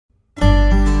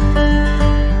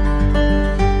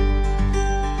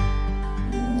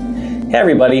Hey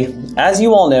everybody, as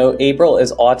you all know, April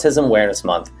is Autism Awareness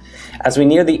Month. As we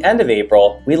near the end of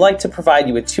April, we'd like to provide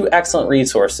you with two excellent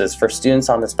resources for students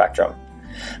on the spectrum.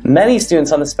 Many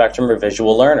students on the spectrum are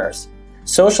visual learners.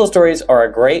 Social stories are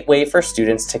a great way for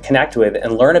students to connect with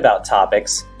and learn about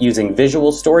topics using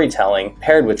visual storytelling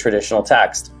paired with traditional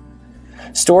text.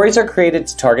 Stories are created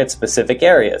to target specific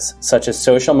areas, such as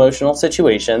social-emotional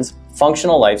situations,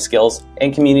 functional life skills,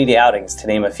 and community outings, to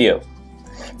name a few.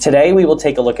 Today, we will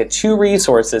take a look at two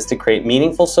resources to create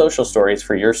meaningful social stories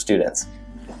for your students.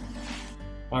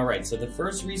 All right, so the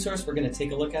first resource we're going to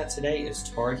take a look at today is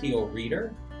TarHeel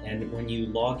Reader. And when you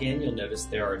log in, you'll notice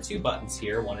there are two buttons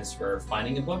here. One is for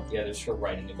finding a book, the other is for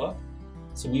writing a book.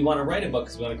 So we want to write a book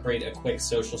because we want to create a quick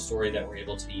social story that we're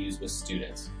able to use with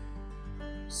students.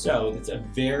 So it's a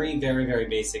very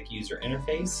basic user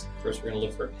interface. First, we're going to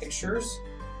look for pictures.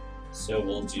 So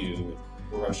we'll do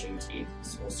brushing teeth.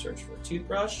 So we'll search for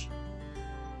toothbrush.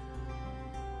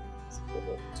 Let's put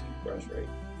the toothbrush right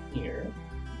here.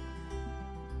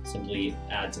 Simply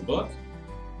add to book.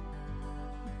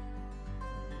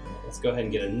 Let's go ahead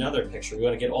and get another picture. We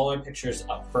want to get all our pictures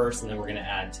up first, and then we're going to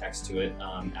add text to it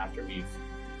after we've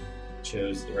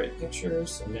chose the right picture.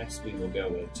 So next we will go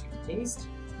with toothpaste.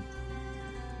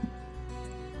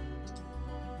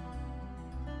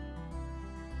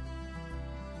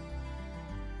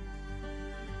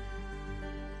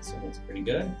 So that's pretty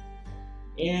good.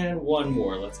 And one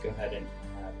more. Let's go ahead and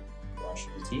add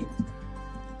brushing teeth.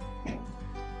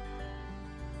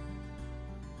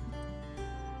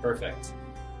 Perfect.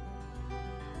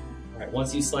 All right,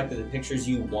 once you selected the pictures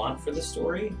you want for the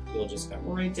story, you'll just come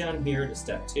right down here to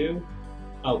step 2.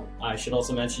 Oh, I should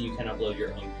also mention you can upload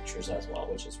your own pictures as well,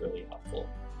 which is really helpful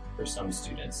for some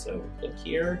students. So click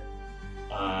here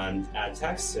and add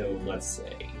text. So let's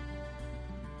say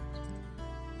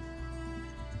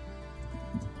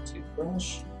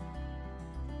toothbrush.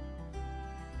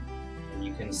 And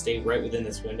you can stay right within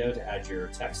this window to add your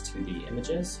text to the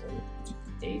images. So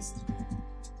paste.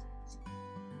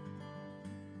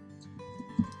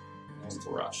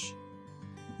 Brush.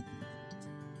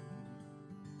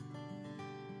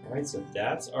 All right, so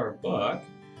that's our book.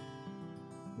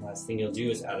 Last thing you'll do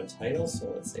is add a title.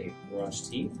 So let's say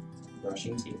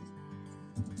brushing teeth.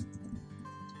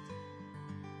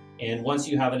 And once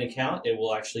you have an account, it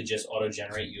will actually just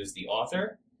auto-generate you as the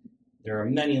author. There are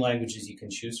many languages you can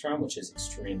choose from, which is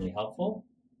extremely helpful.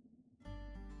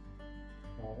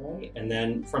 All right, and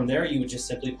then from there, you would just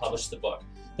simply publish the book.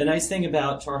 The nice thing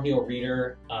about TarHeel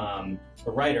Reader,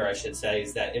 or Writer, I should say,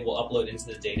 is that it will upload into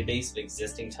the database of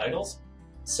existing titles.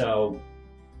 So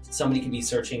somebody could be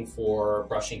searching for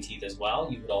brushing teeth as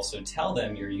well. You could also tell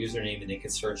them your username and they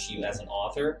could search you as an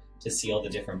author to see all the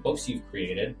different books you've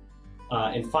created.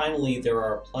 And finally, there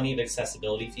are plenty of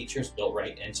accessibility features built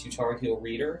right into TarHeel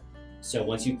Reader. So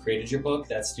once you've created your book,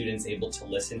 that student's able to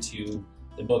listen to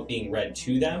the book being read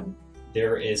to them.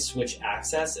 There is switch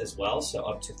access as well, so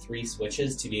up to 3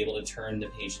 switches to be able to turn the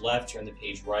page left, turn the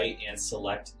page right, and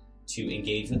select to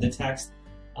engage with the text.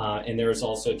 And there is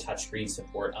also touchscreen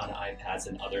support on iPads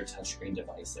and other touchscreen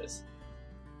devices.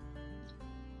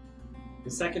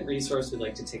 The second resource we'd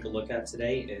like to take a look at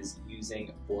today is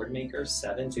using Boardmaker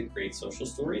 7 to create social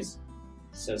stories.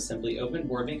 So simply open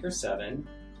Boardmaker 7,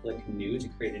 click New to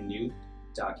create a new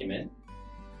document.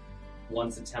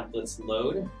 Once the templates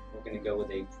load, we're going to go with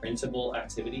a printable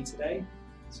activity today.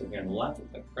 So here on the left, we'll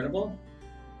click Printable,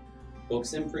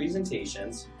 Books and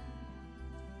Presentations.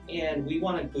 And we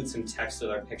want to include some text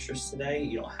with our pictures today.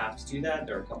 You don't have to do that.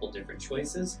 There are a couple different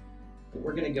choices, but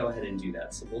we're going to go ahead and do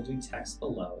that. So we'll do text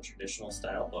below, traditional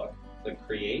style book. Click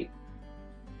Create.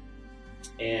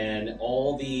 And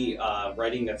all the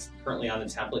writing that's currently on the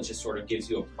template just sort of gives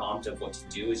you a prompt of what to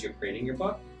do as you're creating your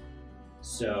book.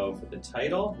 So for the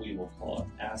title, we will call it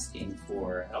Asking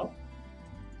for Help.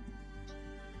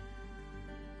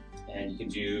 And you can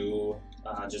do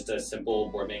just a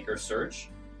simple Boardmaker search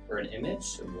for an image.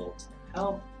 So we'll type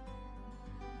help.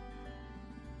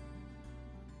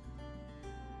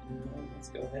 And let's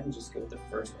go ahead and just go with the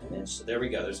first image. So there we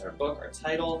go. There's our book, our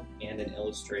title, and an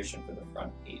illustration for the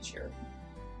front page here.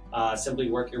 Simply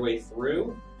work your way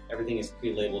through. Everything is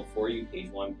pre-labeled for you,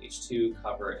 page 1, page 2,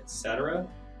 cover, etc.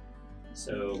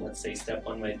 So let's say step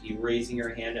 1 might be raising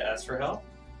your hand to ask for help.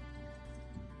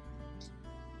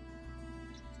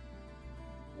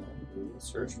 And we will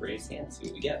search raise hand, see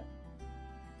what we get.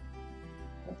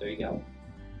 Oh, there you go.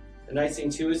 The nice thing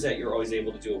too is that you're always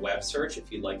able to do a web search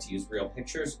if you'd like to use real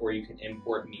pictures, or you can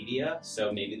import media.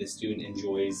 So maybe the student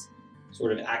enjoys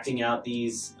sort of acting out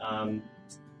these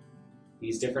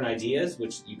different ideas,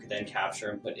 which you could then capture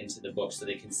and put into the book so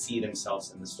they can see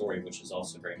themselves in the story, which is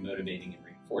also very motivating and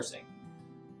reinforcing.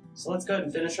 So let's go ahead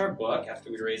and finish our book.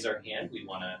 After we raise our hand, we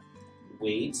want to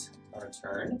wait our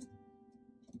turn.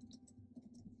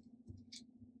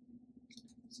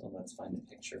 So let's find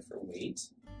a picture for wait.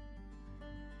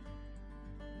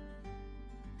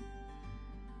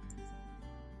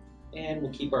 And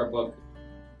we'll keep our book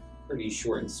pretty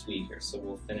short and sweet here. So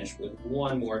we'll finish with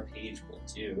one more page. We'll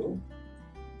do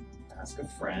ask a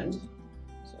friend.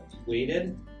 So if you waited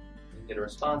and get a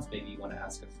response, maybe you want to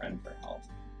ask a friend for help.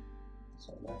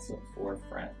 So let's look for a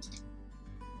friend.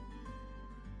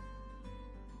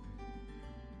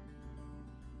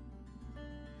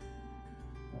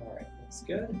 All right, that's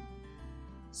good.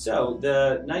 So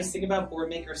the nice thing about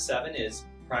Boardmaker 7 is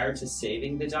prior to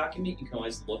saving the document, you can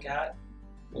always look at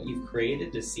what you've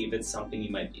created to see if it's something you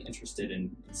might be interested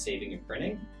in saving and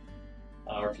printing,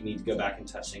 or if you need to go back and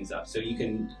touch things up. So you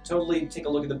can totally take a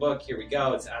look at the book. Here we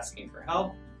go. It's asking for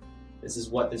help. This is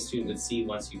what the student would see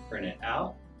once you print it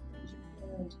out.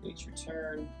 Wait your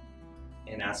turn,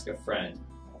 and ask a friend.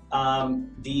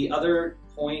 The other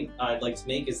point I'd like to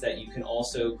make is that you can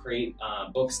also create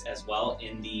books as well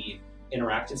in the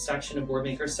interactive section of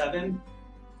Boardmaker 7,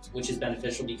 which is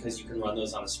beneficial because you can run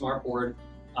those on a smartboard.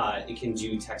 It can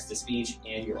do text-to-speech,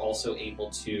 and you're also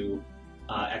able to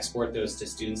export those to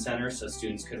Student Center, so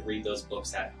students could read those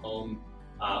books at home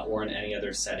or in any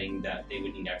other setting that they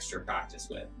would need extra practice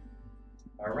with.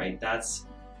 All right, that's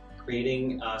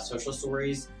creating social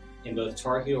stories in both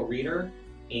TarHeel Reader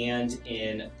and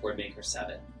in Boardmaker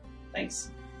 7. Thanks.